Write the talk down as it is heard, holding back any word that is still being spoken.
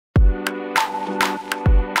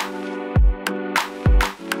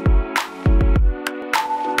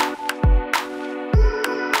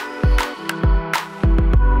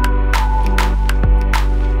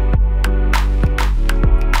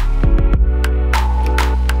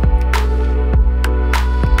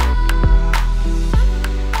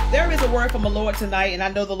word from the Lord tonight, and I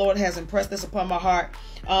know the Lord has impressed this upon my heart,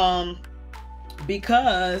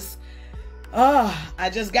 because I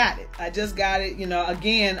just got it. You know,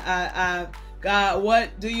 again, God,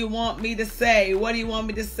 what do you want me to say? What do you want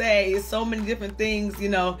me to say? So many different things, you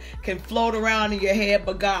know, can float around in your head,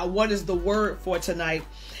 but God, what is the word for tonight?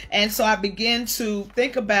 And so I began to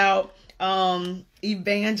think about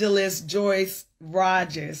Evangelist Joyce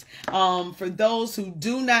Rogers. For those who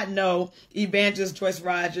do not know Evangelist Joyce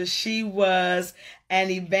Rogers, she was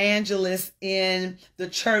an evangelist in the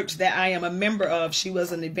church that I am a member of. She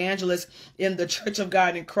was an evangelist in the Church of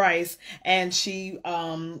God in Christ, and she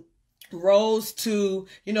rose to,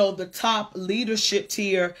 you know, the top leadership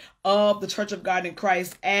tier of the Church of God in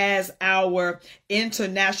Christ as our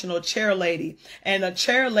international chair lady. And a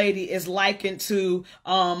chair lady is likened to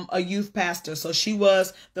a youth pastor. So she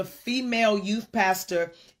was the female youth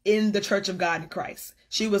pastor in the Church of God in Christ.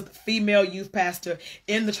 She was the female youth pastor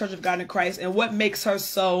in the Church of God in Christ. And what makes her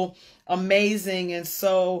so amazing and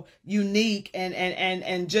so unique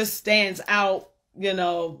and just stands out, you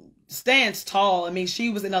know, stands tall. I mean, she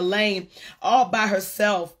was in a lane all by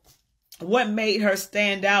herself. What made her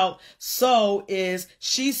stand out so is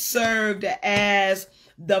she served as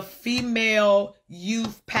the female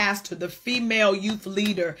youth pastor, the female youth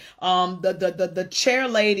leader, the chair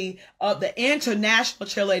lady of the international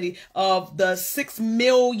chair lady of the 6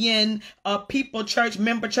 million people church,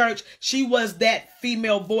 member church. She was that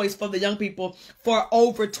female voice for the young people for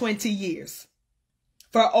over 20 years.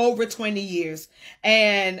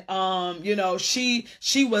 And you know, she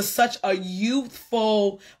was such a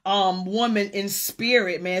youthful woman in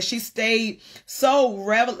spirit, man. She stayed so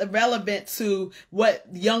relevant to what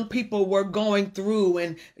young people were going through,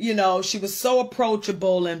 and you know, she was so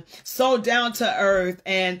approachable and so down to earth,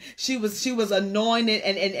 and she was anointed,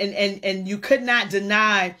 and you could not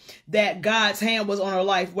deny that God's hand was on her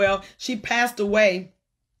life. Well, she passed away,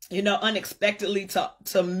 you know, unexpectedly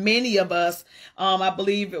to many of us. I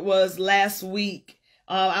believe it was last week.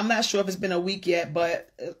 I'm not sure if it's been a week yet, but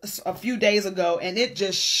a few days ago, and it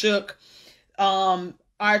just shook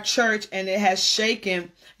our church, and it has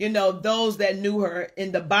shaken, you know, those that knew her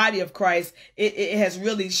in the body of Christ. It has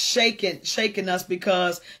really shaken us,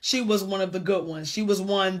 because she was one of the good ones. She was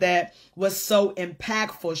one that was so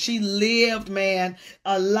impactful. She lived, man,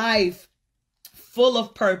 a life full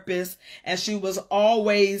of purpose, and she was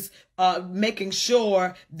always making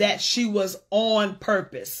sure that she was on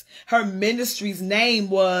purpose. Her ministry's name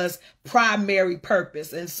was Primary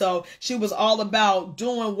Purpose, and so she was all about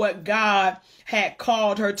doing what God had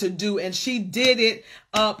called her to do, and she did it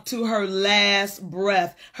up to her last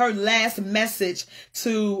breath, her last message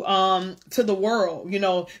to the world. You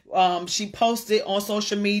know, she posted on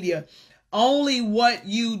social media, only what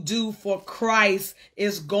you do for Christ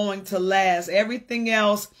is going to last. Everything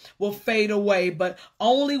else will fade away, but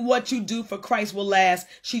only what you do for Christ will last.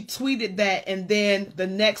 She tweeted that, and then the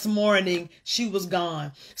next morning she was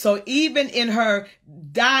gone. So even in her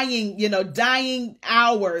dying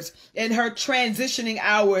hours, in her transitioning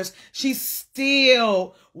hours, she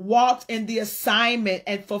still walked in the assignment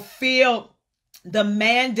and fulfilled the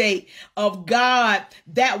mandate of God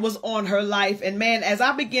that was on her life. And man, as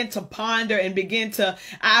I begin to ponder and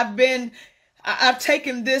I've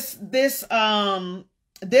taken this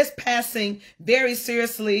passing very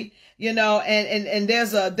seriously, you know, and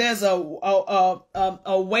there's a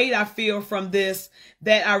weight I feel from this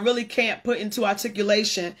that I really can't put into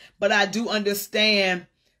articulation, but I do understand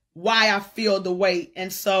why I feel the weight.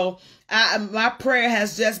 And so my prayer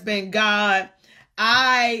has just been, God,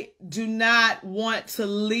 I do not want to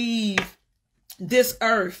leave this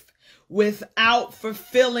earth without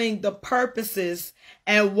fulfilling the purposes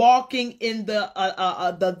and walking in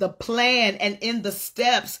the plan and in the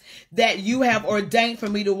steps that you have ordained for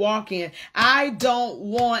me to walk in. I don't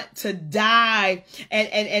want to die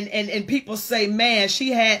and people say, man, she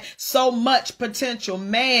had so much potential.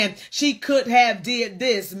 Man, she could have did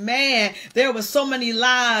this. Man, there were so many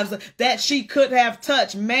lives that she could have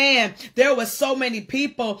touched. Man, there were so many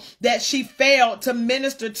people that she failed to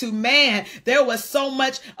minister to. Man, there was so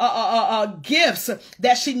much gifts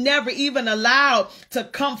that she never even allowed to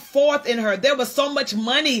come forth in her. There was so much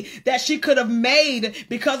money that she could have made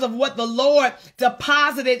because of what the Lord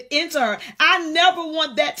deposited into her. I never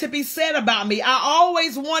want that to be said about me. I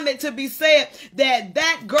always want it to be said that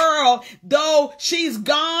that girl, though she's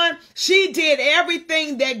gone, she did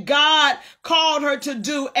everything that God called her to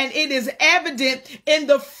do, and it is evident in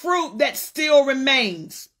the fruit that still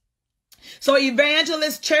remains. So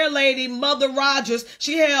evangelist, chairlady, Mother Rogers,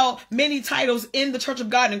 she held many titles in the Church of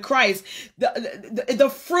God in Christ. The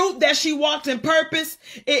fruit that she walked in purpose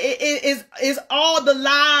is all the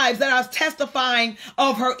lives that are testifying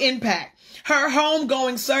of her impact. Her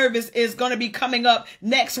homegoing service is going to be coming up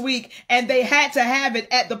next week, and they had to have it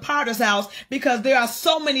at the Potter's house because there are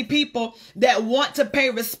so many people that want to pay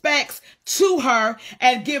respects to her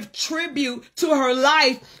and give tribute to her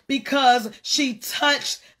life because she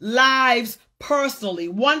touched lives personally.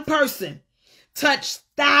 One person touched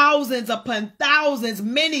thousands upon thousands.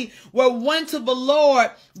 Many were won to the Lord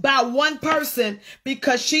by one person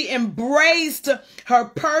because she embraced her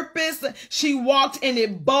purpose. She walked in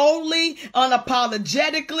it boldly,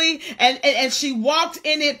 unapologetically, and she walked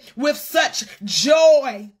in it with such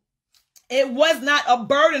joy. It was not a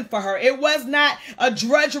burden for her. It was not a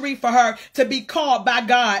drudgery for her to be called by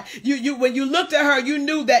God. When you looked at her, you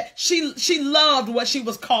knew that she loved what she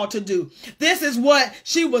was called to do. This is what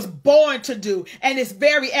she was born to do. And it's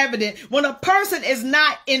very evident. When a person is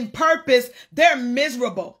not in purpose, they're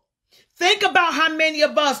miserable. Think about how many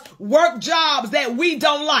of us work jobs that we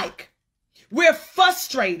don't like. We're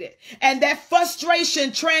frustrated, and that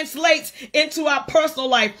frustration translates into our personal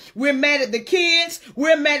life. We're mad at the kids.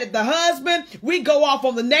 We're mad at the husband. We go off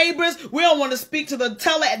on the neighbors. We don't want to speak to the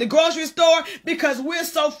teller at the grocery store because we're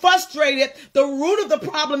so frustrated. The root of the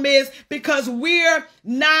problem is because we're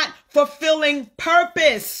not fulfilling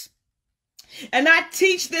purpose. And I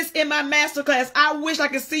teach this in my masterclass. I wish I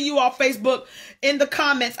could see you on Facebook in the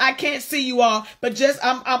comments. I can't see you all, but just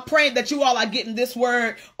I'm praying that you all are getting this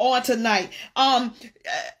word on tonight.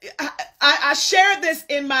 I share this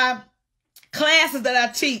in my classes that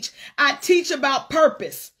I teach. I teach about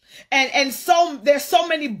purpose. And so there's so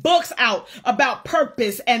many books out about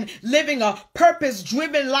purpose and living a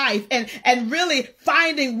purpose-driven life and really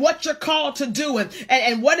finding what you're called to do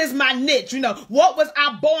and what is my niche, what was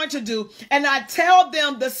I born to do? And I tell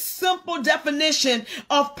them the simple definition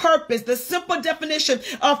of purpose, the simple definition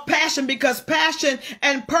of passion, because passion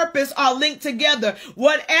and purpose are linked together.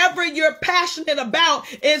 Whatever you're passionate about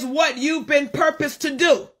is what you've been purposed to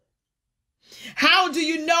do. How do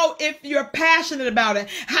you know if you're passionate about it?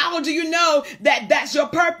 How do you know that that's your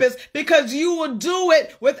purpose? Because you will do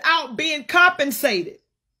it without being compensated.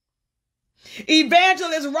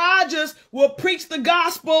 Evangelist Rogers will preach the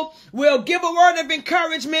gospel, will give a word of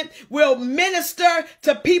encouragement, will minister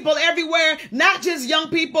to people everywhere, not just young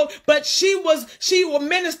people, but she will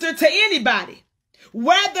minister to anybody,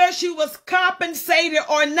 whether she was compensated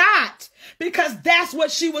or not, because that's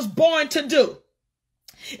what she was born to do.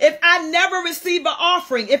 If I never receive an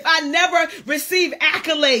offering, if I never receive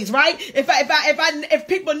accolades, right? If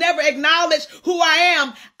people never acknowledge who I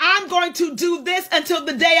am, I'm going to do this until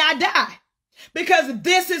the day I die. Because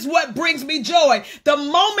this is what brings me joy. The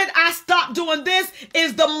moment I stop doing this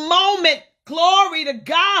is the moment, glory to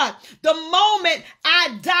God, the moment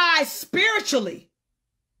I die spiritually.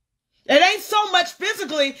 It ain't so much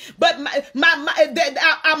physically, but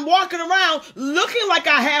I'm walking around looking like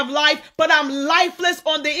I have life, but I'm lifeless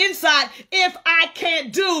on the inside if I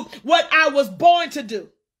can't do what I was born to do.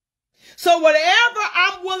 So whatever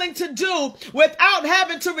I'm willing to do without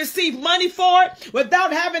having to receive money for it,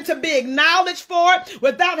 without having to be acknowledged for it,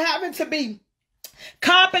 without having to be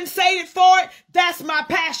compensated for it, that's my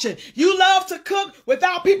passion. You love to cook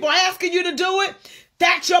without people asking you to do it.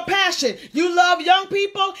 That's your passion. You love young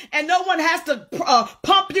people and no one has to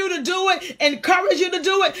pump you to do it, encourage you to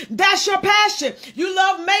do it. That's your passion. You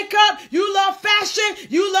love makeup. You love fashion.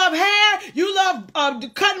 You love hair. You love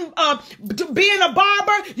cutting, being a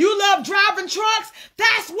barber. You love driving trucks.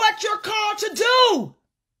 That's what you're called to do.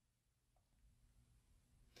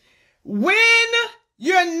 When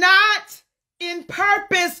you're not in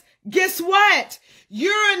purpose, guess what?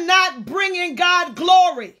 You're not bringing God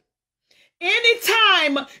glory.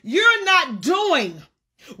 Anytime you're not doing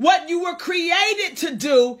what you were created to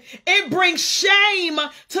do, it brings shame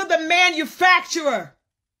to the manufacturer.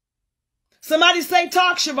 Somebody say,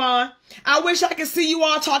 talk, Siobhan. I wish I could see you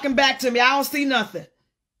all talking back to me. I don't see nothing.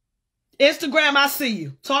 Instagram, I see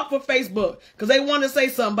you. Talk for Facebook, because they want to say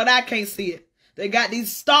something, but I can't see it. They got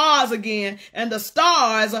these stars again, and the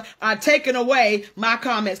stars are taking away my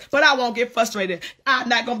comments. But I won't get frustrated. I'm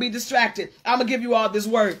not going to be distracted. I'm going to give you all this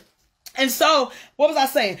word. And so, what was I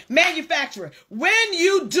saying? Manufacturer. When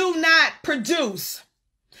you do not produce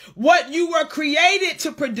what you were created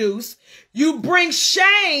to produce, you bring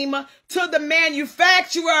shame to the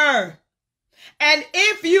manufacturer. And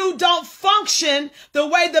if you don't function the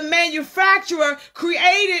way the manufacturer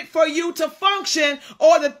created for you to function,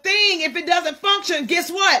 or the thing, if it doesn't function,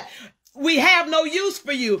 guess what? we have no use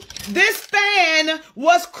for you. This fan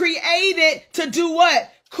was created to do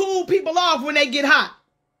what? Cool people off when they get hot.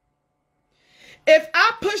 If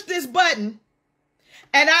I push this button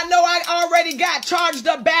and I know I already got charged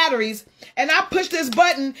up batteries and I push this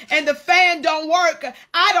button and the fan don't work,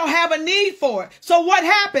 I don't have a need for it. So what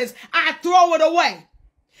happens? I throw it away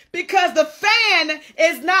because the fan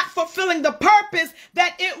is not fulfilling the purpose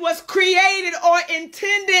that it was created or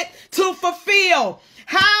intended to fulfill.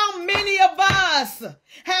 How many of us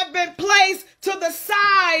have been placed to the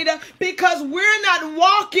side because we're not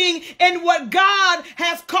walking in what God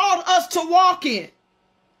has called us to walk in?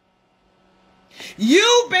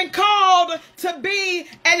 You've been called to be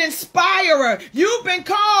an inspirer. You've been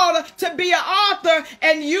called to be an author,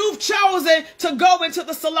 and you've chosen to go into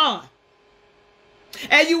the salon.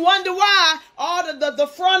 And you wonder why all the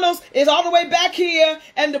frontals is all the way back here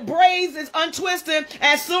and the braids is untwisted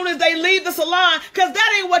as soon as they leave the salon, because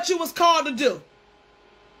that ain't what you was called to do.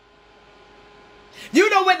 You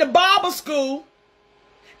done went to Bible school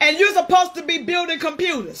and you're supposed to be building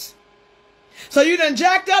computers. So you done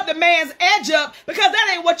jacked up the man's edge up because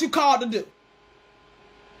that ain't what you called to do.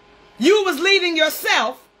 You was leading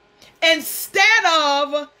yourself instead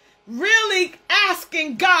of really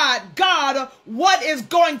asking God, what is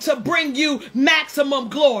going to bring you maximum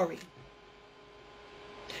glory?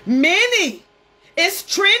 Many. It's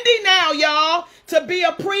trendy now, y'all, to be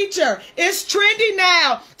a preacher. It's trendy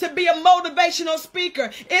now to be a motivational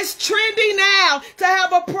speaker. It's trendy now to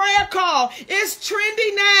have a prayer call. It's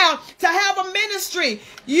trendy now to have a ministry.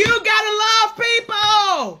 You gotta love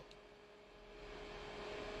people.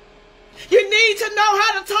 You need to know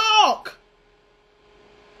how to talk.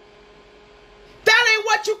 That ain't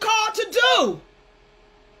what you called to do.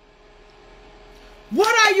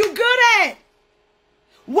 What are you good at?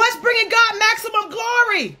 What's bringing God maximum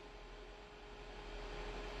glory?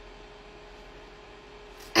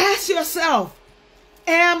 Ask yourself,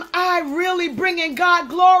 am I really bringing God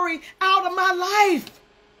glory out of my life?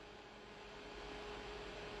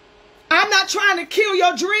 I'm not trying to kill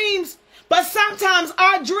your dreams, but sometimes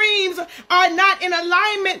our dreams are not in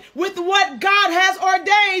alignment with what God has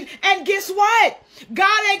ordained. And guess what?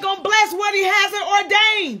 God ain't going to bless what he hasn't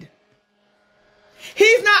ordained.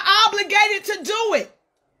 He's not obligated to do it.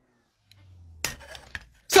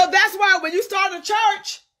 So that's why when you start a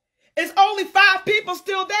church, it's only 5 people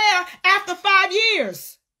still there after 5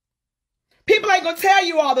 years. People ain't going to tell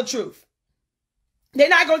you all the truth. They're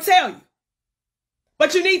not going to tell you.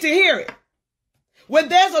 But you need to hear it. When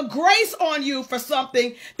there's a grace on you for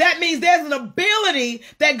something, that means there's an ability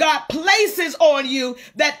that God places on you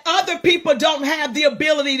that other people don't have the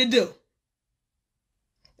ability to do.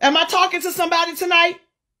 Am I talking to somebody tonight?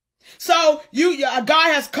 So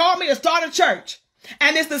God has called me to start a church.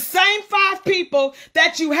 And it's the same 5 people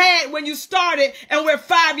that you had when you started, and we're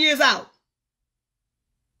 5 years out.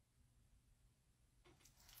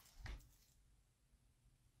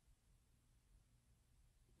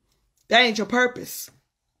 That ain't your purpose.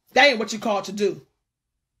 That ain't what you're called to do.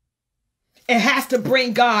 It has to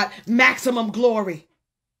bring God maximum glory.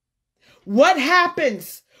 What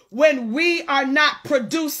happens when we are not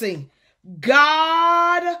producing?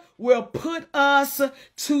 God will put us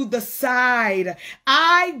to the side.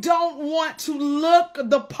 I don't want to look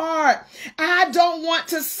the part. I don't want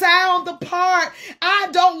to sound the part. I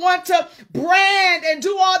don't want to brand and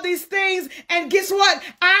do all these things. And guess what?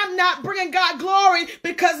 I'm not bringing God glory,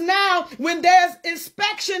 because now when there's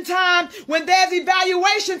inspection time, when there's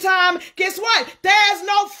evaluation time, guess what? There's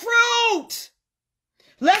no fruit.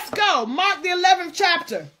 Let's go. Mark the 11th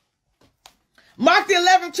chapter. Mark the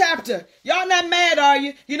 11th chapter. Y'all not mad, are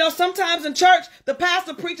you? You know, sometimes in church, the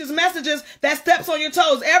pastor preaches messages that steps on your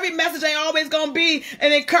toes. Every message ain't always going to be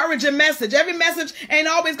an encouraging message. Every message ain't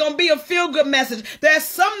always going to be a feel-good message. There's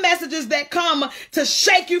some messages that come to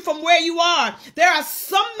shake you from where you are. There are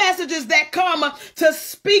some messages that come to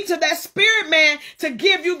speak to that spirit man to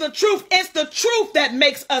give you the truth. It's the truth that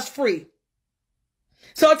makes us free.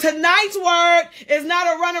 So tonight's word is not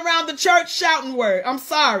a run around the church shouting word. I'm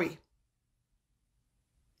sorry.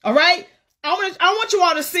 All right? I want you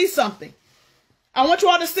all to see something. I want you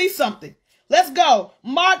all to see something. Let's go.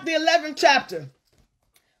 Mark the 11th chapter.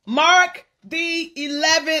 Mark the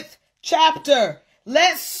 11th chapter.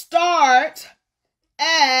 Let's start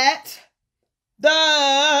at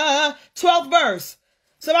the 12th verse.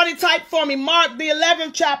 Somebody type for me, Mark the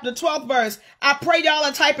 11th chapter, 12th verse. I pray y'all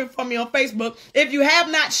are typing for me on Facebook. If you have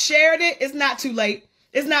not shared it, it's not too late.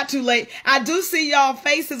 It's not too late. I do see y'all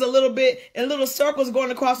faces a little bit in little circles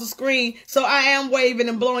going across the screen. So I am waving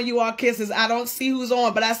and blowing you all kisses. I don't see who's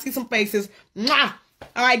on, but I see some faces. Mwah!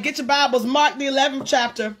 All right, get your Bibles. Mark the 11th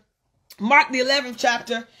chapter. Mark the 11th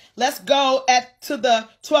chapter. Let's go to the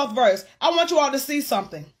 12th verse. I want you all to see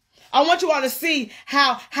something. I want you all to see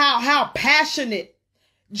how passionate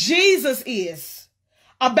Jesus is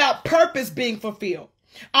about purpose being fulfilled.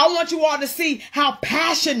 I want you all to see how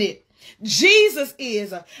passionate Jesus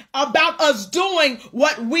is about us doing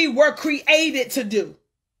what we were created to do.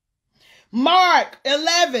 Mark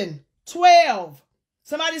 11:12.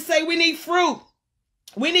 Somebody say we need fruit.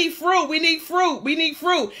 We need fruit. We need fruit. We need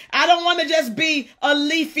fruit. I don't want to just be a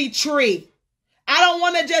leafy tree. I don't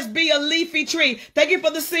want to just be a leafy tree. Thank you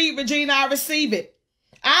for the seed, Regina. I receive it.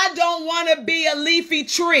 I don't want to be a leafy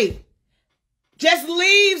tree. Just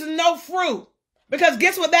leaves, no fruit. Because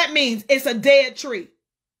guess what that means? It's a dead tree.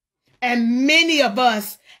 And many of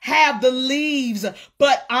us have the leaves,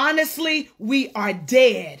 but honestly, we are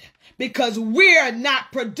dead because we're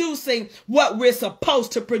not producing what we're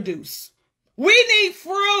supposed to produce. We need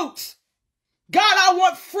fruit. God, I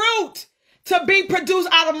want fruit to be produced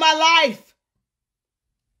out of my life.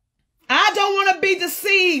 I don't want to be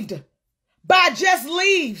deceived by just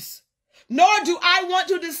leaves, nor do I want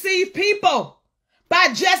to deceive people by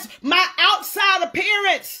just my outside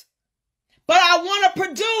appearance. But I want to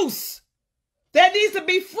produce. There needs to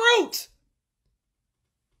be fruit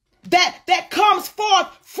that comes forth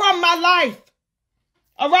from my life.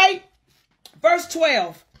 All right? Verse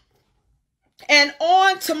 12. And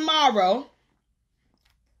on tomorrow,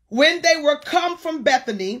 when they were come from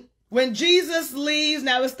Bethany, when Jesus leaves,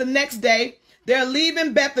 now it's the next day, they're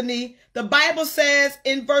leaving Bethany. The Bible says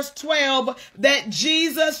in verse 12 that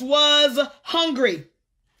Jesus was hungry.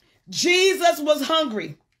 Jesus was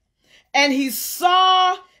hungry. And he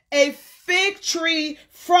saw a fig tree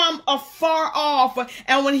from afar off.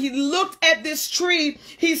 And when he looked at this tree,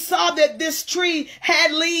 he saw that this tree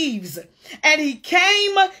had leaves. And he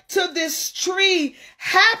came to this tree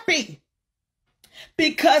happy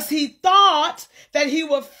because he thought that he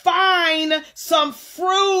would find some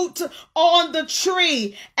fruit on the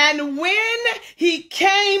tree. And when he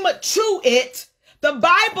came to it, the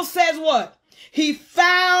Bible says what? He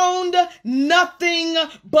found nothing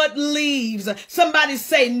but leaves. Somebody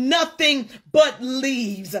say nothing but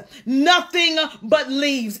leaves. Nothing but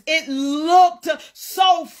leaves. It looked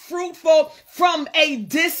so fruitful from a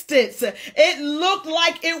distance. It looked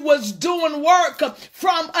like it was doing work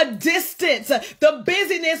from a distance. The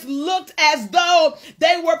busyness looked as though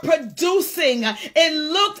they were producing. It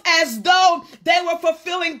looked as though they were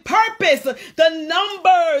fulfilling purpose. The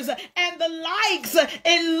numbers and the likes,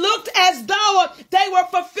 it looked as though they were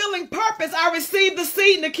fulfilling purpose. I received the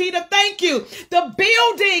seed, Nikita. Thank you. The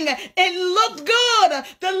building, it looked good.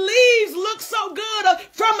 The leaves looked so good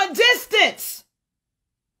from a distance.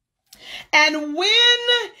 And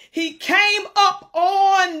when he came up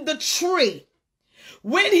on the tree,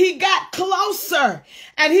 when he got closer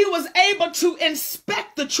and he was able to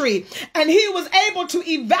inspect the tree and he was able to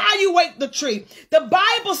evaluate the tree, the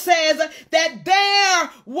Bible says that there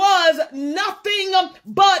was nothing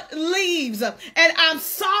but leaves. And I'm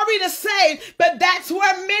sorry to say, but that's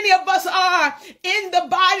where many of us are in the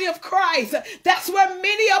body of Christ. That's where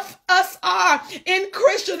many of us are in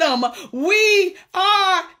Christendom. We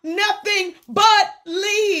are nothing but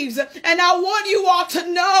leaves. And I want you all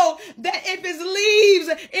to know that if it's leaves,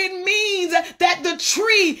 it means that the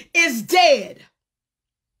tree is dead.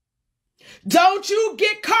 Don't you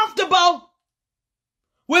get comfortable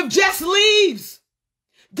with just leaves.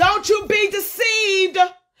 Don't you be deceived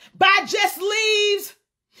by just leaves.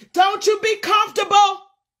 Don't you be comfortable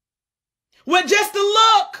with just the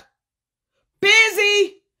look.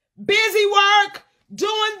 Busy work,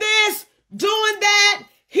 doing this, doing that,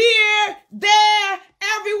 here, there,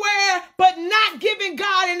 everywhere, but not giving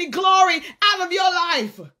God any glory out of your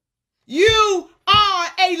life. You are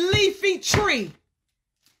a leafy tree.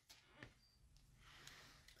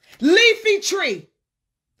 Leafy tree.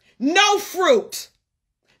 No fruit.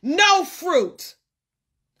 No fruit.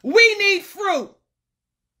 We need fruit.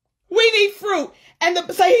 We need fruit. And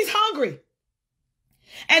so he's hungry.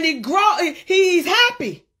 And he's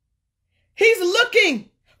happy. He's looking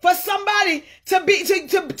for somebody to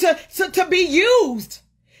be used.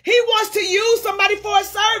 He wants to use somebody for a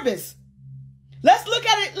service. Let's look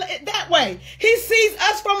at it that way. He sees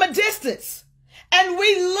us from a distance and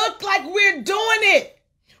we look like we're doing it.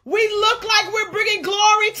 We look like we're bringing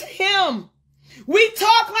glory to him. We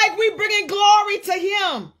talk like we're bringing glory to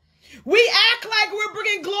him. We act like we're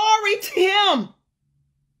bringing glory to him.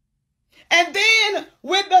 And then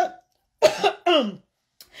with the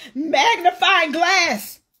magnifying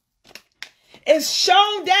glass, is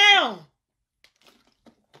shown down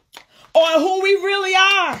on who we really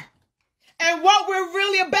are and what we're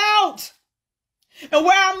really about. and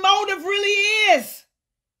where our motive really is.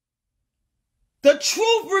 The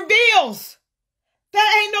truth reveals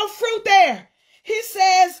there ain't no fruit there. He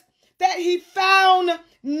says that he found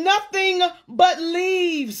nothing but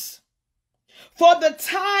leaves, for the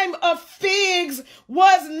time of figs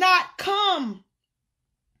was not come.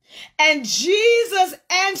 And Jesus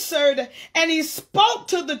answered, and he spoke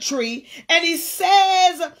to the tree, and he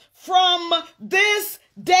says, from this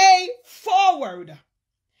day forward,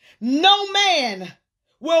 no man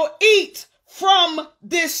will eat from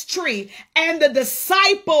this tree. And the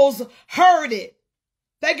disciples heard it.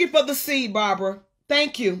 Thank you for the seed, Barbara.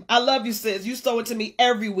 Thank you. I love you, sis. You sow it to me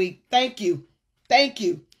every week. Thank you. Thank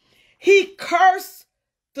you. He cursed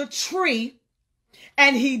the tree,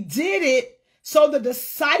 and he did it so the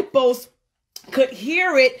disciples could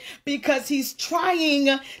hear it, because he's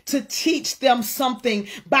trying to teach them something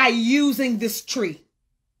by using this tree.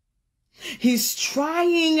 He's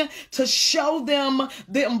trying to show them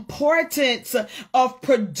the importance of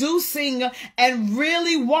producing and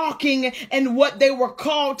really walking in what they were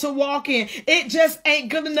called to walk in. It just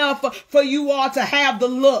ain't good enough for you all to have the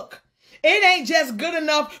look. It ain't just good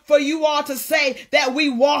enough for you all to say that we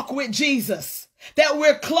walk with Jesus, that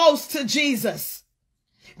we're close to Jesus,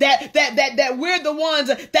 that we're the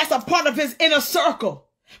ones that's a part of his inner circle.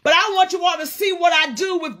 But I want you all to see what I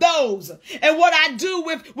do with those, and what I do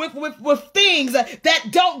with things that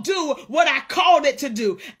don't do what I called it to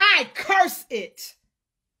do. I curse it.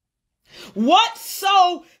 What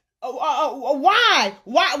so? Why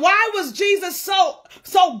was Jesus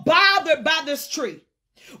so bothered by this tree?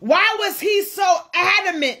 Why was he so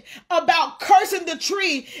adamant about cursing the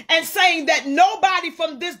tree and saying that nobody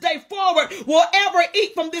from this day forward will ever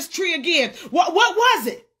eat from this tree again? What was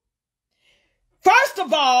it? First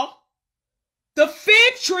of all, the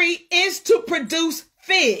fig tree is to produce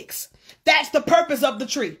figs. That's the purpose of the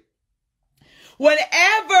tree.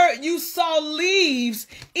 Whenever you saw leaves,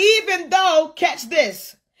 even though, catch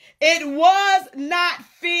this, it was not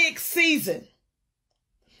fig season.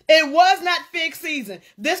 It was not fig season.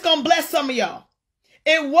 This gonna bless some of y'all.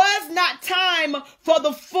 It was not time for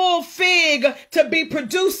the full fig to be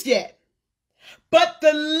produced yet. But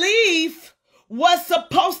the leaf was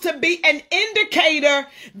supposed to be an indicator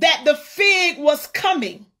that the fig was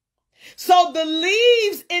coming. So the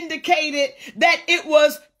leaves indicated that it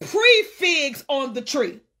was pre-figs on the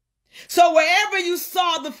tree. So wherever you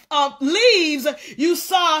saw the leaves, you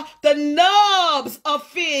saw the nubs of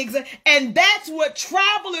figs, and that's what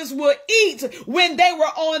travelers would eat when they were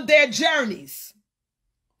on their journeys.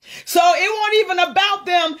 So it wasn't even about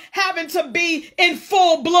them having to be in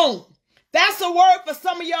full bloom. That's a word for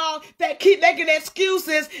some of y'all that keep making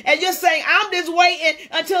excuses, and you're saying, I'm just waiting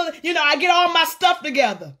until, I get all my stuff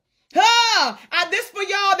together. This for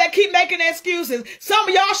y'all that keep making excuses. Some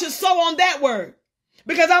of y'all should sow on that word,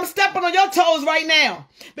 because I'm stepping on your toes right now,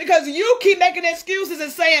 because you keep making excuses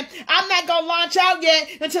and saying, I'm not going to launch out yet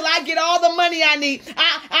until I get all the money I need.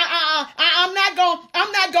 I'm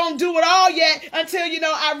not going to do it all yet until,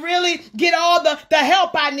 I really get all the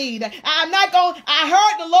help I need. I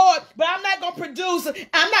heard the Lord, but I'm not going to produce.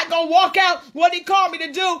 I'm not going to walk out what he called me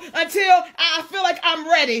to do until I feel like I'm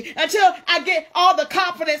ready, until I get all the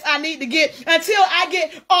confidence I need to get, until I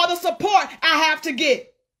get all the support I have to get.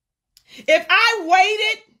 If I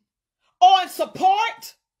waited on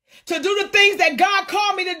support to do the things that God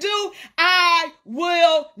called me to do, I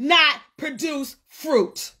will not produce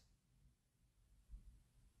fruit.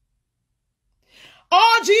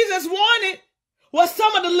 All Jesus wanted was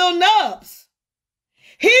some of the little nubs.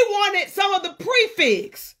 He wanted some of the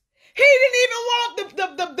pre-figs. He didn't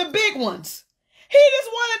even want the big ones. He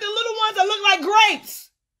just wanted the little ones that look like grapes.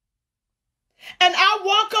 And I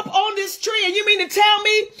walk up on this tree, and you mean to tell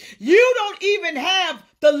me you don't even have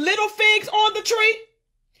the little figs on the tree?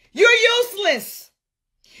 You're useless.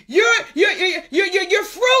 You're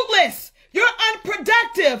fruitless. You're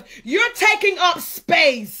unproductive. You're taking up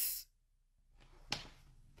space.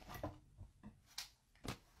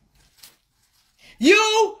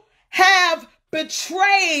 You have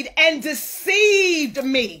betrayed and deceived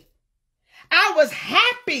me. I was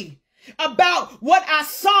happy about what I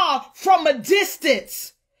saw from a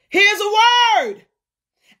distance. Here's a word.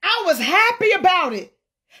 I was happy about it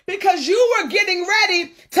because you were getting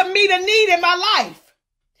ready to meet a need in my life.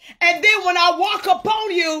 And then when I walk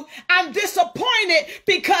upon you, I'm disappointed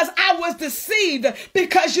because I was deceived,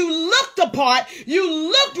 because you looked apart, you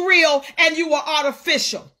looked real, and you were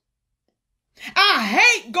artificial. I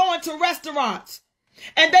hate going to restaurants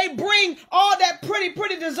and they bring all that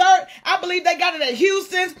pretty dessert. I believe they got it at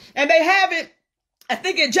Houston's, and they have it, I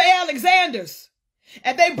think, at J. Alexander's.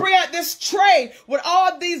 And they bring out this tray with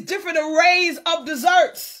all these different arrays of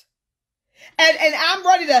desserts. And I'm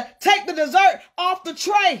ready to take the dessert off the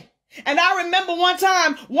tray. And I remember one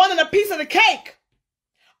time wanting a piece of the cake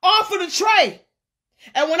off of the tray.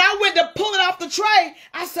 And when I went to pull it off the tray,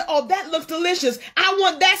 I said, oh, that looks delicious. I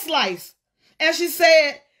want that slice. And she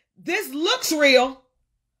said, this looks real,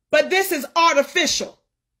 but this is artificial.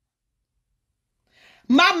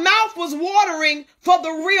 My mouth was watering for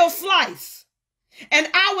the real slice. And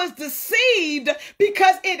I was deceived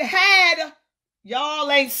because it had,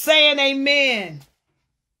 y'all ain't saying amen.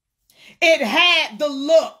 It had the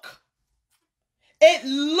look. It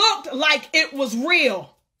looked like it was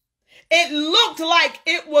real. It looked like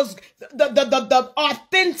it was the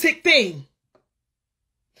authentic thing.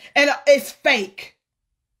 And it's fake.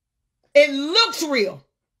 It looks real,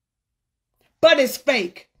 but it's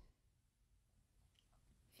fake.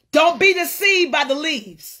 Don't be deceived by the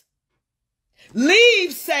leaves.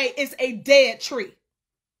 Leaves say it's a dead tree.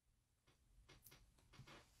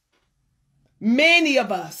 Many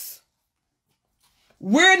of us,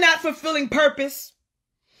 we're not fulfilling purpose,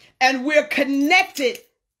 and we're connected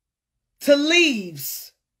to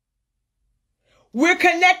leaves. We're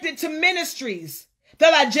connected to ministries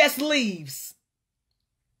that are just leaves.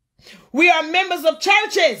 We are members of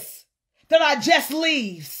churches that are just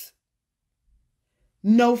leaves.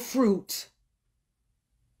 No fruit.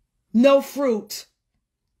 No fruit.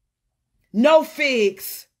 No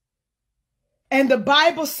figs. And the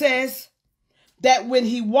Bible says that when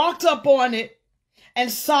he walked up on it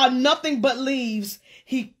and saw nothing but leaves,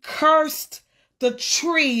 he cursed the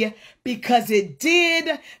tree because it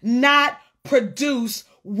did not produce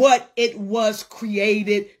what it was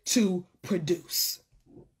created to produce.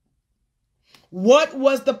 What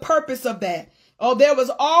was the purpose of that? Oh, there was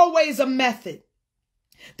always a method.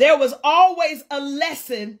 There was always a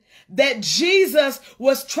lesson that Jesus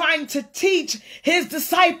was trying to teach his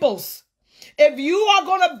disciples. If you are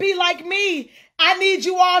going to be like me, I need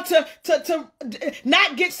you all to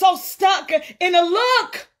not get so stuck in a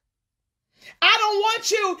look. I don't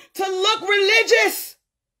want you to look religious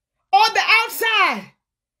on the outside,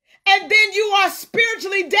 and then you are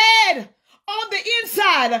spiritually dead on the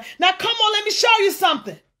inside. Now, come on, let me show you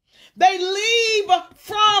something. They leave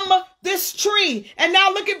from this tree. And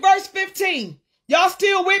now look at verse 15. Y'all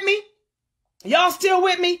still with me? Y'all still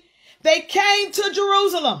with me? They came to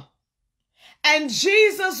Jerusalem, and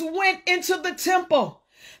Jesus went into the temple.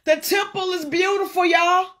 The temple is beautiful,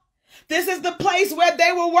 y'all. This is the place where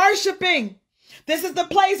they were worshiping. This is the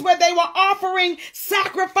place where they were offering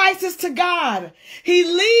sacrifices to God. He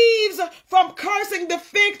leaves from cursing the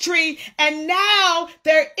fig tree, and now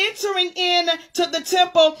they're entering into the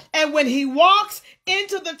temple. And when he walks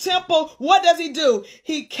into the temple, what does he do?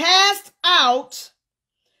 He casts out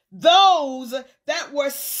those that were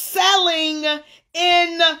selling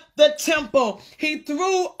in the temple. He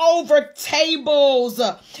threw over tables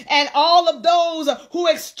and all of those who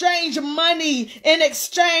exchanged money in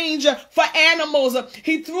exchange for animals.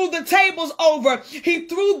 He threw the tables over. He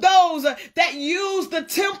threw those that used the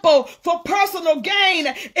temple for personal gain.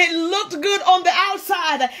 It looked good on the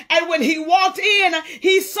outside, and when he walked in,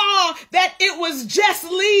 he saw that it was just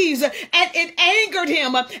leaves, and it angered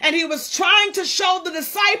him, and he was trying to show the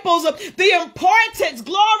disciples the importance,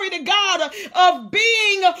 glory to God, of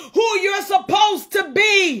being who you're supposed to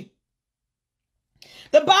be.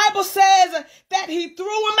 The Bible says that he threw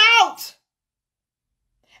him out,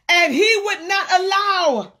 and he would not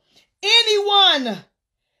allow anyone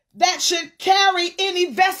that should carry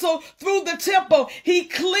any vessel through the temple. He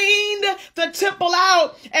cleaned the temple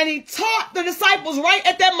out, and he taught the disciples right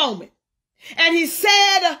at that moment. And he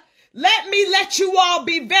said, let me let you all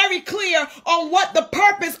be very clear on what the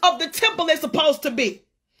purpose of the temple is supposed to be.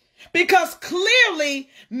 Because clearly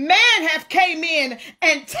man have came in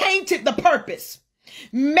and tainted the purpose.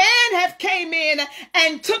 Man have came in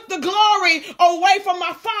and took the glory away from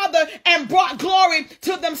my Father and brought glory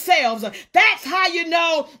to themselves. That's how you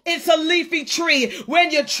know it's a leafy tree,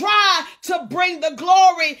 when you try to bring the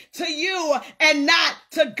glory to you and not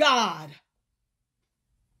to God.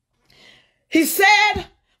 He said,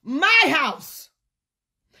 my house.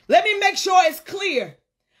 Let me make sure it's clear.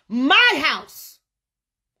 My house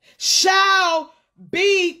shall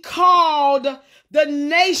be called the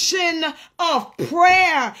nation of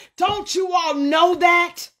prayer. Don't you all know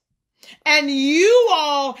that? And you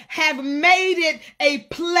all have made it a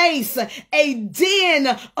place, a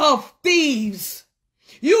den of thieves.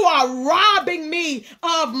 You are robbing me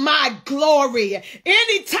of my glory.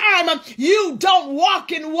 Anytime you don't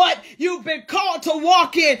walk in what you've been called to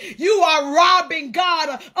walk in, you are robbing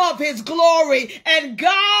God of his glory. And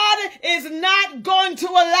God is not going to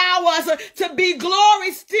allow us to be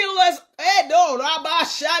glory stealers.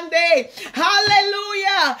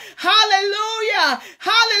 Hallelujah. Hallelujah.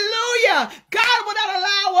 Hallelujah. God will not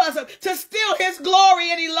allow us to steal his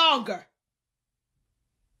glory any longer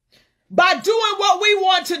by doing what we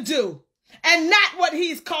want to do and not what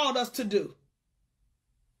he's called us to do.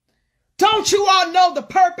 Don't you all know the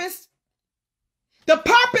purpose? The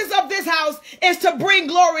purpose of this house is to bring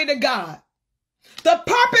glory to God. The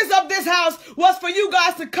purpose of this house was for you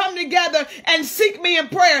guys to come together and seek me in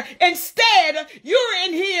prayer. Instead, you're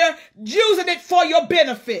in here using it for your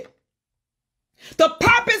benefit. The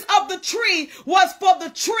purpose of the tree was for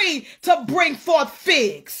the tree to bring forth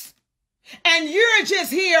figs. And you're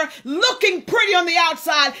just here looking pretty on the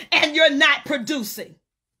outside and you're not producing.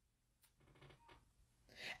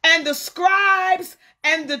 And the scribes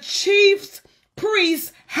and the chief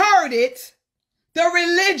priests heard it. The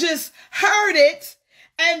religious heard it,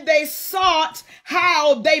 and they sought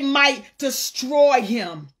how they might destroy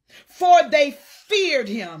him, for they feared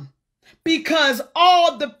him, because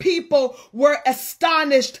all the people were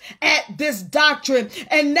astonished at this doctrine.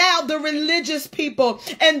 And now the religious people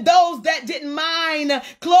and those that didn't mind,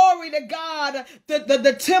 glory to God,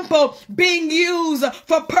 the temple being used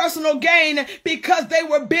for personal gain because they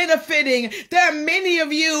were benefiting. There are many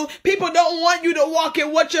of you, people don't want you to walk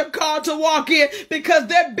in what you're called to walk in because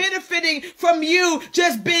they're benefiting from you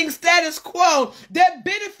just being status quo. They're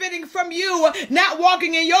benefiting from you not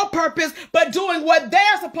walking in your purpose, but doing what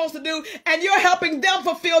they're supposed to do. And you're helping them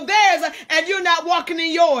fulfill theirs, and you're not walking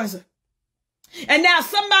in yours. And now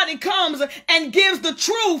somebody comes and gives the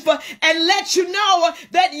truth and lets you know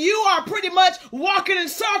that you are pretty much walking in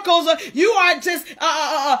circles. You are just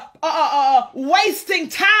wasting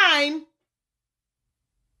time.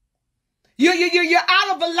 You're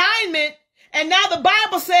out of alignment. And now the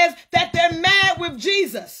Bible says that they're mad with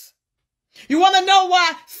Jesus. You want to know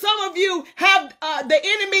why some of you have the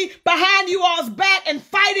enemy behind you all's back and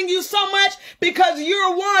fighting you so much? Because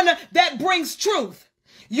you're one that brings truth.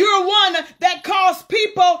 You're one that calls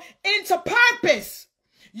people into purpose.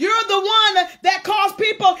 You're the one that calls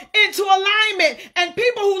people into alignment. And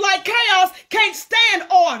people who like chaos can't stand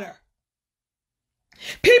order.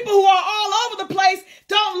 People who are all over the place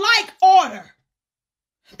don't like order.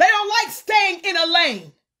 They don't like staying in a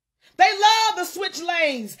lane. They love to switch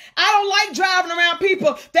lanes. I don't like driving around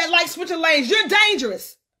people that like switching lanes. You're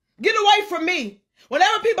dangerous. Get away from me.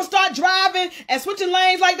 Whenever people start driving and switching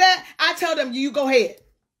lanes like that, I tell them, you go ahead.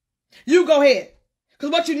 You go ahead. Because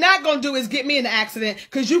what you're not going to do is get me in an accident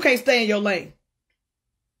because you can't stay in your lane.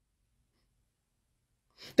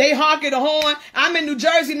 They honk the horn. I'm in New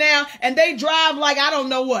Jersey now, and they drive like I don't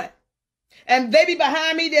know what. And they be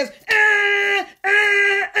behind me just,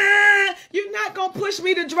 you're not going to push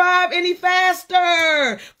me to drive any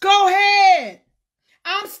faster. Go ahead.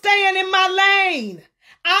 I'm staying in my lane.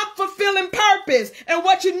 I'm fulfilling purpose. And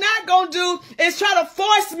what you're not going to do is try to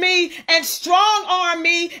force me and strong arm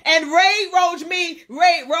me and road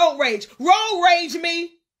rage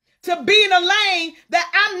me to be in a lane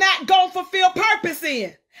that I'm not going to fulfill purpose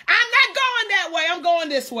in. I'm not going that way. I'm going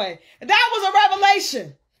this way. That was a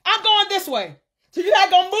revelation. I'm going this way. So you're not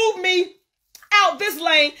going to move me out this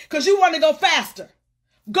lane because you want to go faster.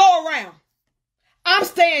 Go around. I'm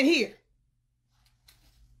staying here.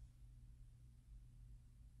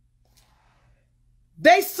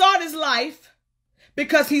 They sought his life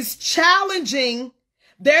because he's challenging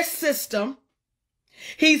their system.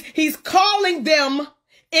 He's calling them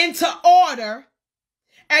into order,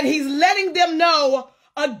 and he's letting them know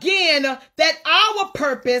again that our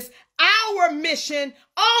purpose, our mission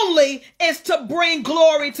only is to bring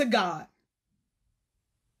glory to God.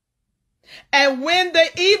 And when the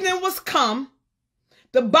evening was come,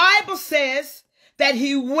 the Bible says that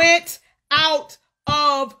he went out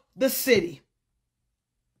of the city.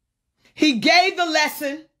 He gave the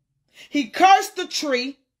lesson. He cursed the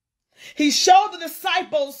tree. He showed the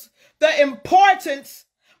disciples the importance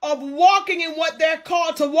of walking in what they're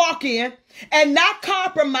called to walk in and not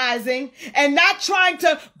compromising and not trying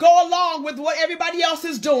to go along with what everybody else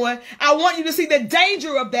is doing. I want you to see the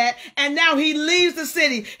danger of that. And now he leaves the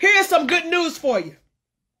city. Here's some good news for you.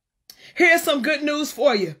 Here's some good news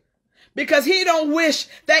for you. Because he don't wish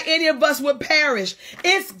that any of us would perish.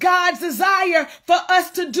 It's God's desire for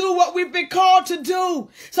us to do what we've been called to do.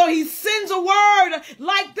 So he sends a word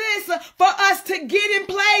like this for us to get in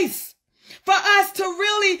place. for us to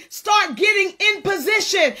really start getting in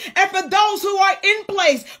position. And for those who are in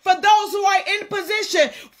place, for those who are in position,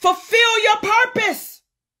 fulfill your purpose.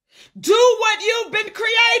 Do what you've been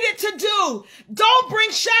created to do. Don't bring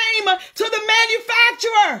shame to the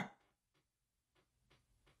manufacturer.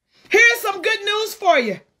 Here's some good news for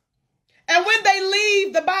you. And when they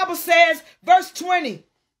leave, the Bible says, verse 20,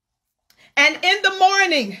 and in the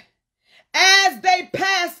morning, as they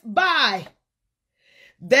passed by,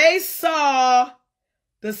 they saw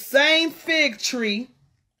the same fig tree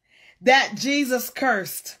that Jesus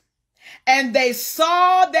cursed. And they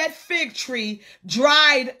saw that fig tree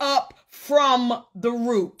dried up from the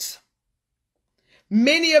root.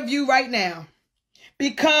 Many of you right now,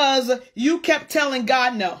 because you kept telling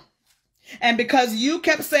God no, and because you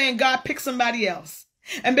kept saying, God, pick somebody else,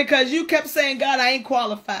 and because you kept saying, God, I ain't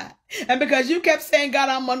qualified, and because you kept saying, God,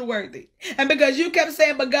 I'm unworthy, and because you kept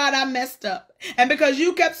saying, but God, I messed up, and because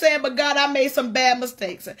you kept saying, but God, I made some bad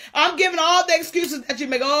mistakes. I'm giving all the excuses that you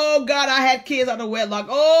make. Oh, God, I had kids out of wedlock.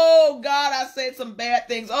 Oh, God, I said some bad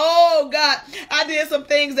things. Oh, God, I did some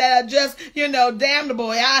things that are just,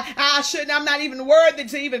 damnable. I shouldn't. I'm not even worthy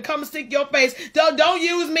to even come stick your face. Don't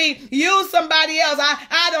use me. Use somebody else.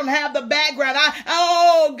 I don't have the background.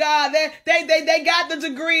 Oh, God, they got the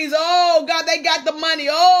degrees. Oh, God, they got the money.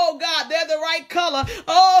 Oh, God, they're the right color.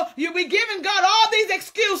 Oh, you be giving God all these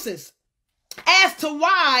excuses as to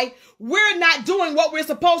why we're not doing what we're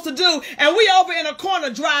supposed to do, and we over in a corner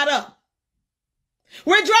dried up.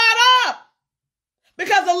 We're dried up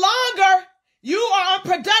because the longer you are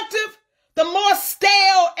unproductive, the more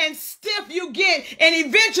stale and stiff you get, and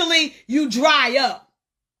eventually you dry up.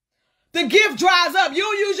 The gift dries up. You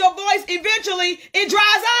use your voice, eventually it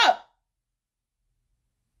dries up.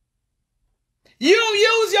 You don't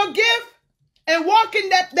use your gift and walk in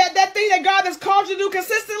that thing that God has called you to do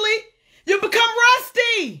consistently, you become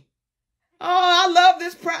rusty. Oh, I love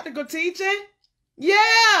this practical teaching.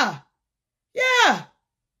 Yeah. Yeah.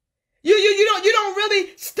 You don't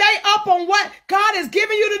really stay up on what God has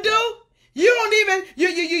given you to do. You don't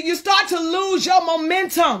even, you start to lose your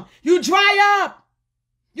momentum. You dry up.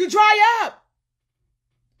 You dry up.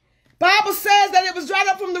 Bible says that it was dried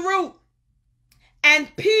up from the root. And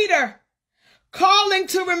Peter calling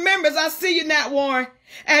to remembrance. I see you, Nat Warren.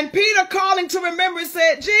 And Peter calling to remembrance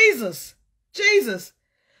said, Jesus,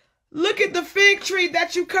 look at the fig tree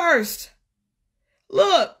that you cursed.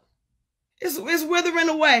 Look, it's withering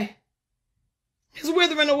away. It's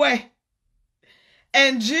withering away.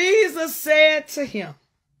 And Jesus said to him,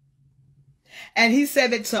 and he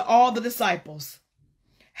said it to all the disciples,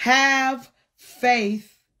 have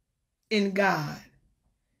faith in God.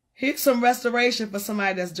 Here's some restoration for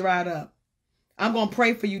somebody that's dried up. I'm going to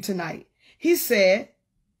pray for you tonight. He said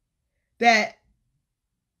that,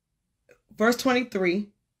 verse 23,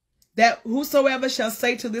 that whosoever shall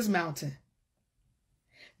say to this mountain,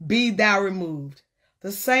 be thou removed.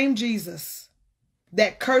 The same Jesus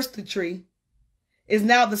that cursed the tree is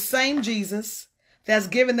now the same Jesus that's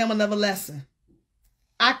giving them another lesson.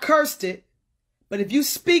 I cursed it, but if you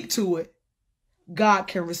speak to it, God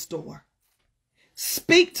can restore.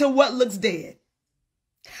 Speak to what looks dead.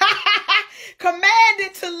 Command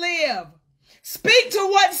it to live. Speak to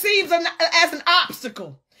what seems as an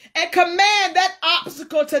obstacle and command that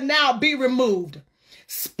obstacle to now be removed.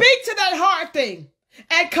 Speak to that hard thing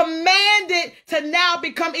and command it to now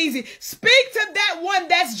become easy. Speak to that one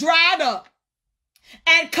that's dried up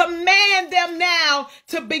and command them now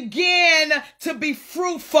to begin to be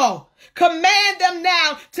fruitful. Command them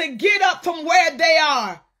now to get up from where they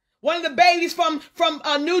are. One of the babies from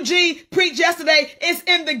New G preached yesterday, it's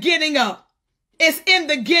in the getting up. It's in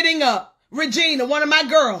the getting up. Regina, one of my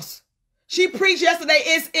girls, she preached yesterday,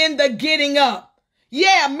 it's in the getting up.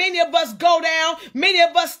 Yeah, many of us go down, many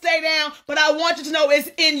of us stay down, but I want you to know it's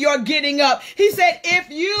in your getting up. He said, if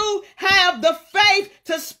you have the faith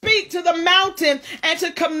to speak to the mountain and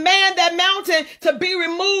to command that mountain to be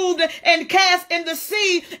removed and cast in the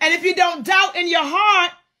sea, and if you don't doubt in your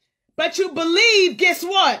heart, but you believe, guess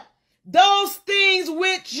what? Those things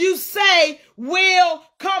which you say will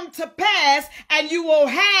come to pass, and you will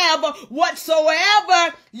have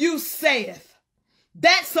whatsoever you saith.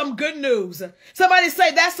 That's some good news. Somebody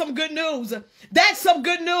say that's some good news. That's some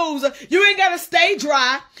good news. You ain't got to stay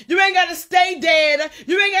dry. You ain't got to stay dead.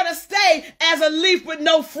 You ain't got to stay as a leaf with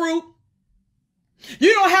no fruit.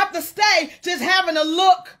 You don't have to stay just having a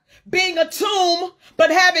look, being a tomb, but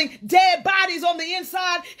having dead bodies on the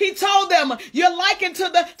inside. He told them, you're likened to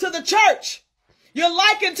the church. You're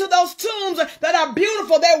likened to those tombs that are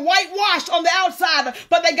beautiful. They're whitewashed on the outside,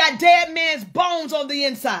 but they got dead men's bones on the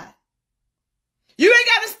inside. You ain't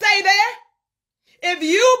got to stay there. If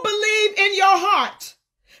you believe in your heart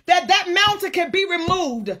that that mountain can be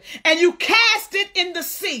removed and you cast it in the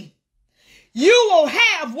sea, you will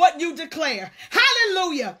have what you declare.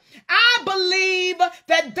 Hallelujah. I believe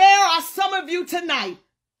that there are some of you tonight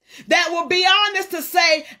that will be honest to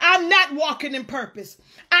say, I'm not walking in purpose.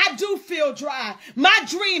 I do feel dry. My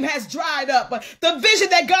dream has dried up. The vision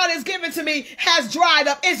that God has given to me has dried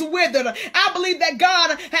up. It's withered. I believe that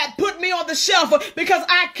God had put me on the shelf because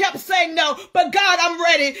I kept saying no. But God, I'm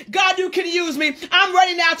ready. God, you can use me. I'm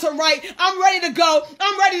ready now to write. I'm ready to go.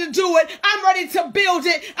 I'm ready to do it. I'm ready to build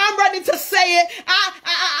it. I'm ready to say it.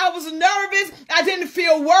 I was nervous. I didn't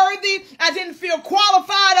feel worthy. I didn't feel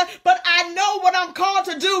qualified. But I know what I'm called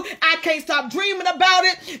to do. I can't stop dreaming about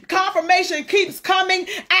it. Confirmation keeps coming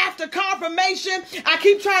after confirmation. I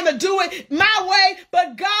keep trying to do it my way,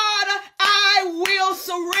 but God, I will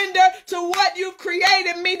surrender to what you've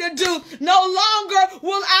created me to do. No longer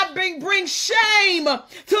will I bring shame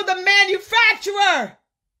to the manufacturer.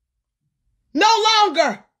 No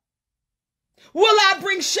longer will I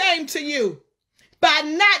bring shame to you by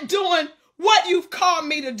not doing what you've called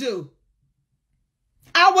me to do.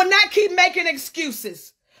 I will not keep making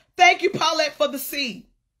excuses. Thank you, Paulette, for the seed.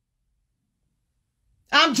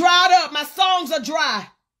 I'm dried up. My songs are dry.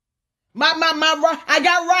 I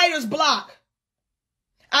got writer's block.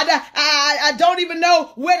 I don't even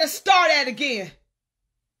know where to start at again.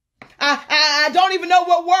 I don't even know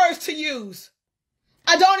what words to use.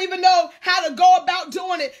 I don't even know how to go about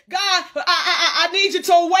doing it. God, I need you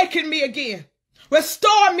to awaken me again.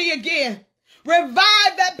 Restore me again. Revive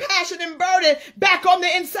that passion and burden back on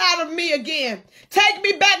the inside of me again. Take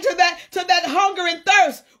me back to that hunger and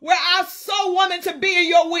thirst where I so wanted to be in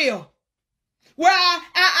your will. Where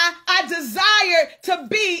I desire to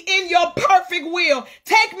be in your perfect will.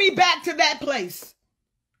 Take me back to that place.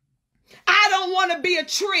 I don't want to be a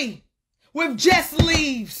tree with just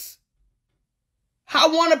leaves. I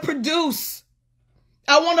want to produce.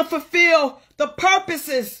 I want to fulfill the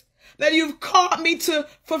purposes that you've called me to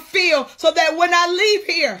fulfill, so that when I leave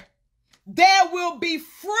here, there will be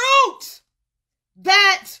fruit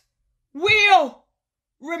that will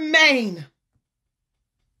remain.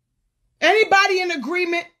 Anybody in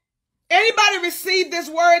agreement? Anybody receive this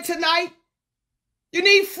word tonight? You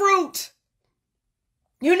need fruit.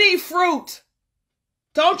 You need fruit.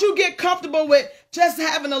 Don't you get comfortable with just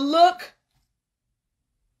having a look.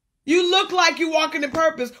 You look like you walking in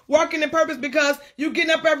purpose because you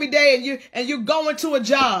getting up every day and you going to a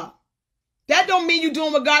job. That don't mean you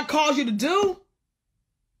doing what God calls you to do.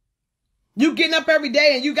 You getting up every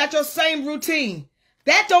day and you got your same routine.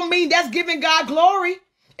 That don't mean that's giving God glory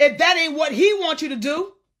if that ain't what he wants you to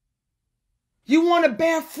do. You want to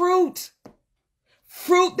bear fruit.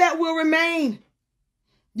 Fruit that will remain.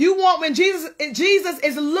 You want when Jesus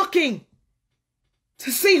is looking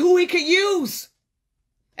to see who he can use.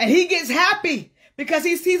 And he gets happy because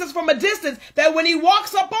he sees us from a distance, that when he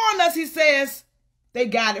walks up on us, he says, they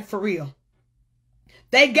got it for real.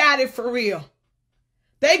 They got it for real.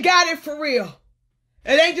 They got it for real.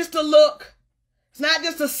 It ain't just a look. It's not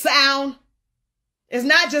just a sound. It's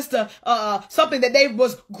not just something that they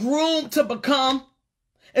was groomed to become.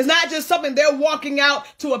 It's not just something they're walking out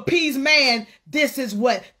to appease man. This is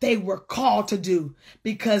what they were called to do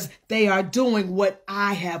because they are doing what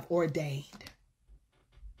I have ordained.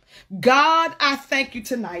 God, I thank you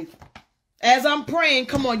tonight. As I'm praying,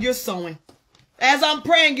 come on, you're sowing. As I'm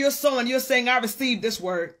praying, you're sowing. You're saying, I received this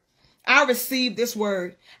word. I received this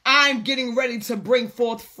word. I'm getting ready to bring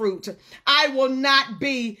forth fruit. I will not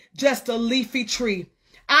be just a leafy tree.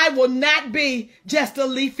 I will not be just a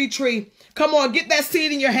leafy tree. Come on, get that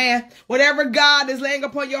seed in your hand. Whatever God is laying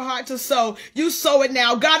upon your heart to sow, you sow it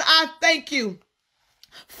now. God, I thank you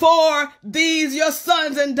for these, your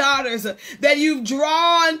sons and daughters, that you've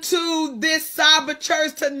drawn to this Cyber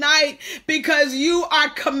Church tonight because you are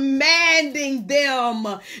commanding them.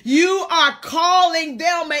 You are calling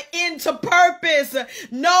them into purpose.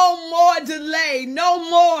 No more delay. No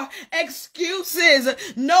more excuses.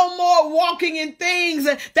 No more walking in things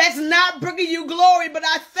that's not bringing you glory. But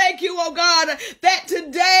I thank you, oh God, that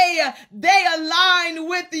today they align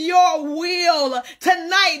with your will.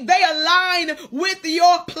 Tonight they align with your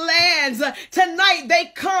plans. Tonight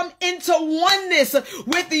they come into oneness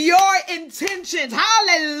with your intentions.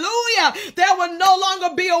 Hallelujah. There will no longer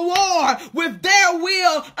be a war with their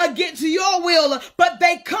will against your will, but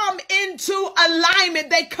they come into alignment.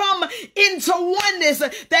 They come into oneness,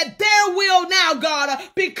 that their will now, God,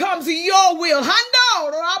 becomes your will. I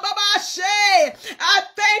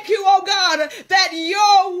thank you, oh God, that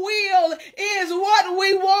your will is what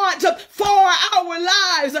we want for our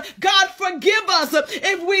lives. God, forgive us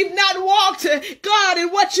if we've not walked, God,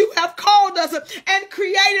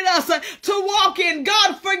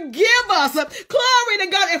 Glory to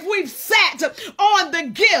God. If we've sat on the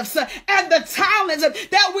gifts and the talents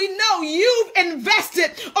that we know you've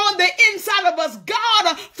invested on the inside of us,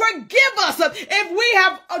 God, forgive us if we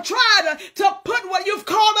have tried to put what you've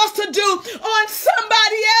called us to do on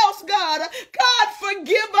somebody else, God. God,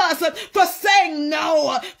 forgive us for saying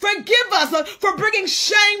no. Forgive us for bringing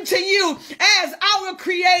shame to you as our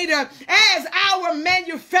creator, as our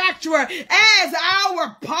manufacturer, as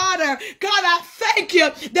our potter. God, I thank you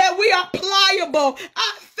that we are pliable.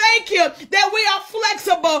 I thank you that we are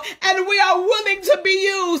flexible and we are willing to be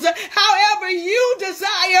used however you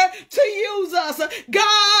desire to use us.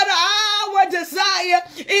 God, our desire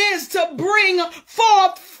is to bring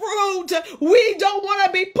forth fruit. We don't want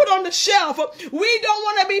to be put on the shelf. We don't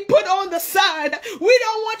want to be put on the side. We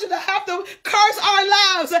don't want you to have to curse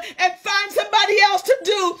our lives and find somebody else to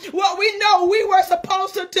do what we know we were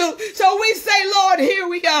supposed to do. So we say, Lord, here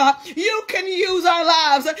we are. You can use our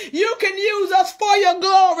lives. You can use us for your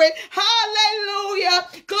glory. Hallelujah.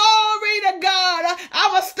 Glory to God. I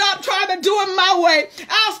will stop trying to do it my way.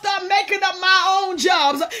 I'll stop making up my own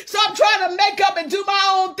jobs. Stop trying to make up and do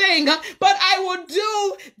my own thing. But I will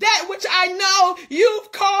do that which I know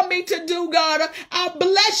you've called me to do, God. I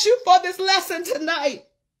bless you for this lesson tonight.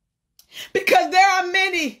 Because there are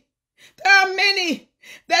many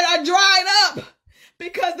that are dried up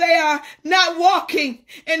because they are not walking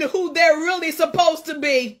in who they're really supposed to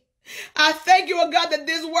be. I thank you, oh God, that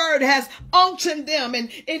this word has unctioned them and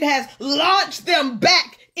it has launched them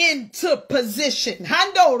back into position.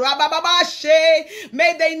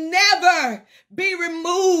 May they never be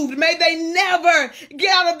removed. May they never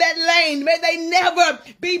get out of that lane. May they never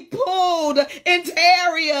be pulled into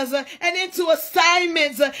areas and into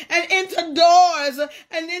assignments and into doors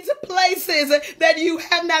and into places that you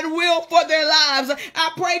have not willed for their lives.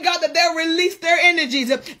 I pray, God, that they'll release their energies.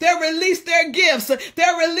 They'll release their gifts.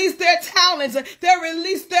 They'll release their talents. They'll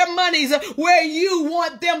release their monies where you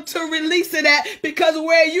want them to release it at, because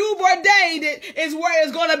where you've ordained it is where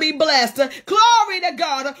it's going to be blessed. Glory to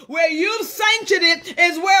God. Where you've sanctioned it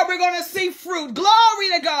is where we're going to see fruit. Glory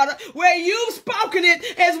to God. Where you've spoken it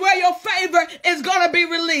is where your favor is going to be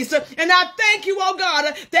released. And I thank you, oh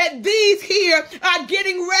God, that these here are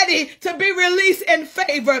getting ready to be released in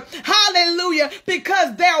favor. Hallelujah.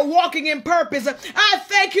 Because they're walking in purpose. I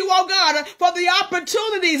thank you, oh God, for the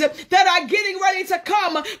opportunities that are getting ready to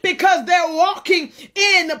come because they're walking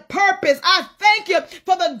in purpose. I thank you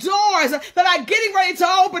for the doors that are getting ready to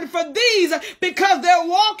open for these because they're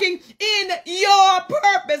walking in your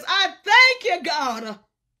purpose. I thank you, God,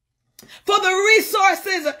 for the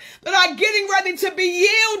resources that are getting ready to be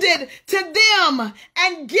yielded to them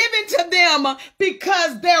and given to them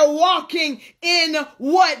because they're walking in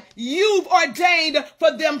what you've ordained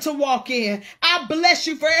for them to walk in. I bless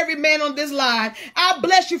you for every man on this line. I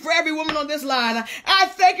bless you for every woman on this line. I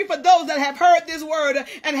thank you for those that have heard this word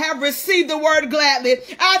and have received the word gladly.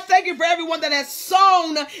 I thank you for everyone that has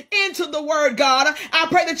sown into the word, God. I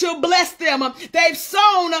pray that you'll bless them. They've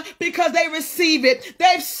sown because they receive it.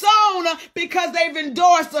 They've sown because they've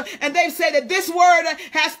endorsed and they've said that this word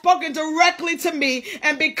has spoken directly to me,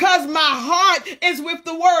 and because my heart is with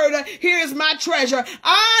the word, here is my treasure.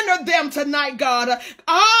 Honor them tonight, God.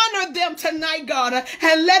 Honor them tonight, God,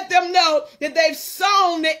 and let them know that they've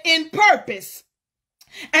sown in purpose.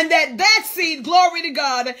 And that seed, glory to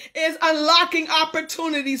God, is unlocking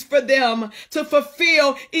opportunities for them to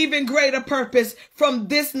fulfill even greater purpose from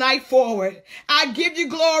this night forward. I give you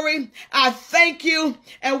glory. I thank you.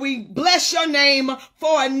 And we bless your name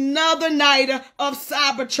for another night of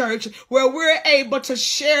Cyber Church where we're able to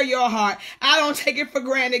share your heart. I don't take it for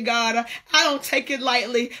granted, God. I don't take it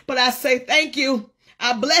lightly, but I say thank you.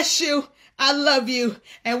 I bless you. I love you,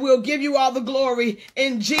 and we'll give you all the glory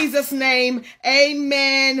in Jesus' name.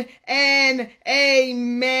 Amen and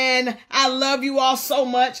amen. I love you all so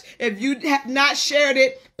much. If you have not shared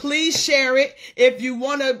it, please share it. If you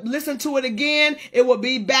want to listen to it again, it will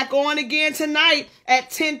be back on again tonight at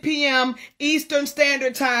 10 p.m. Eastern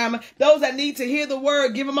Standard Time. Those that need to hear the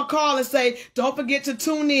word, give them a call and say, don't forget to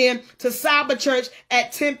tune in to Cyber Church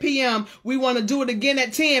at 10 p.m. We want to do it again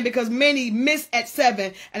at 10 because many miss at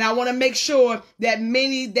 7. And I want to make sure that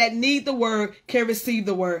many that need the word can receive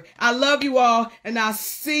the word. I love you all, and I'll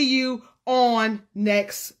see you on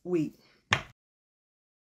next week.